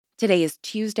Today is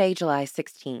Tuesday, July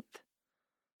 16th.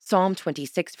 Psalm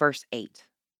 26, verse 8.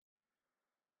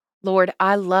 Lord,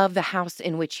 I love the house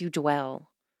in which you dwell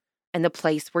and the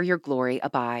place where your glory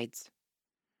abides.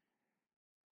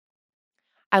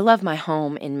 I love my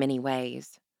home in many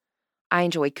ways. I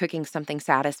enjoy cooking something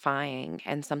satisfying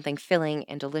and something filling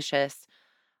and delicious,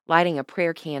 lighting a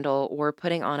prayer candle, or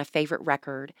putting on a favorite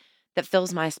record that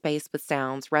fills my space with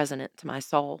sounds resonant to my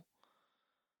soul.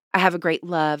 I have a great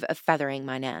love of feathering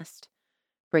my nest,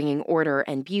 bringing order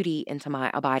and beauty into my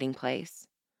abiding place.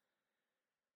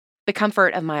 The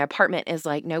comfort of my apartment is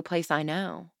like no place I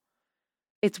know.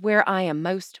 It's where I am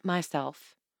most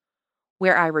myself,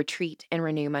 where I retreat and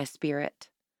renew my spirit.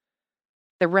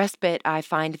 The respite I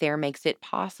find there makes it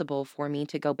possible for me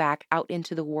to go back out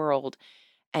into the world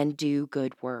and do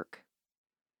good work.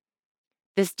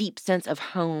 This deep sense of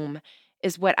home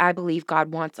is what I believe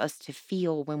God wants us to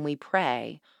feel when we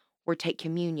pray or take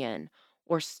communion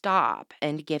or stop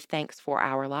and give thanks for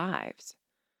our lives.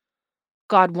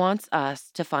 God wants us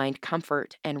to find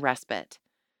comfort and respite,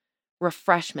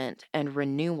 refreshment and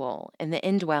renewal in the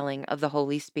indwelling of the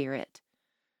Holy Spirit.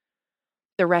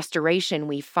 The restoration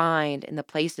we find in the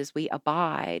places we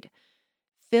abide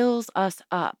fills us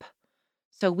up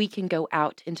so we can go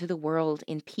out into the world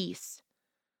in peace,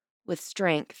 with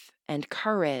strength and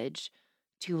courage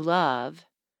to love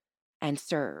and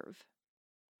serve.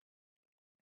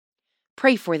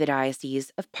 Pray for the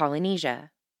Diocese of Polynesia.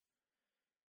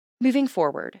 Moving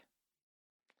forward,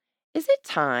 is it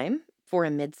time for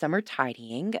a midsummer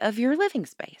tidying of your living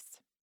space?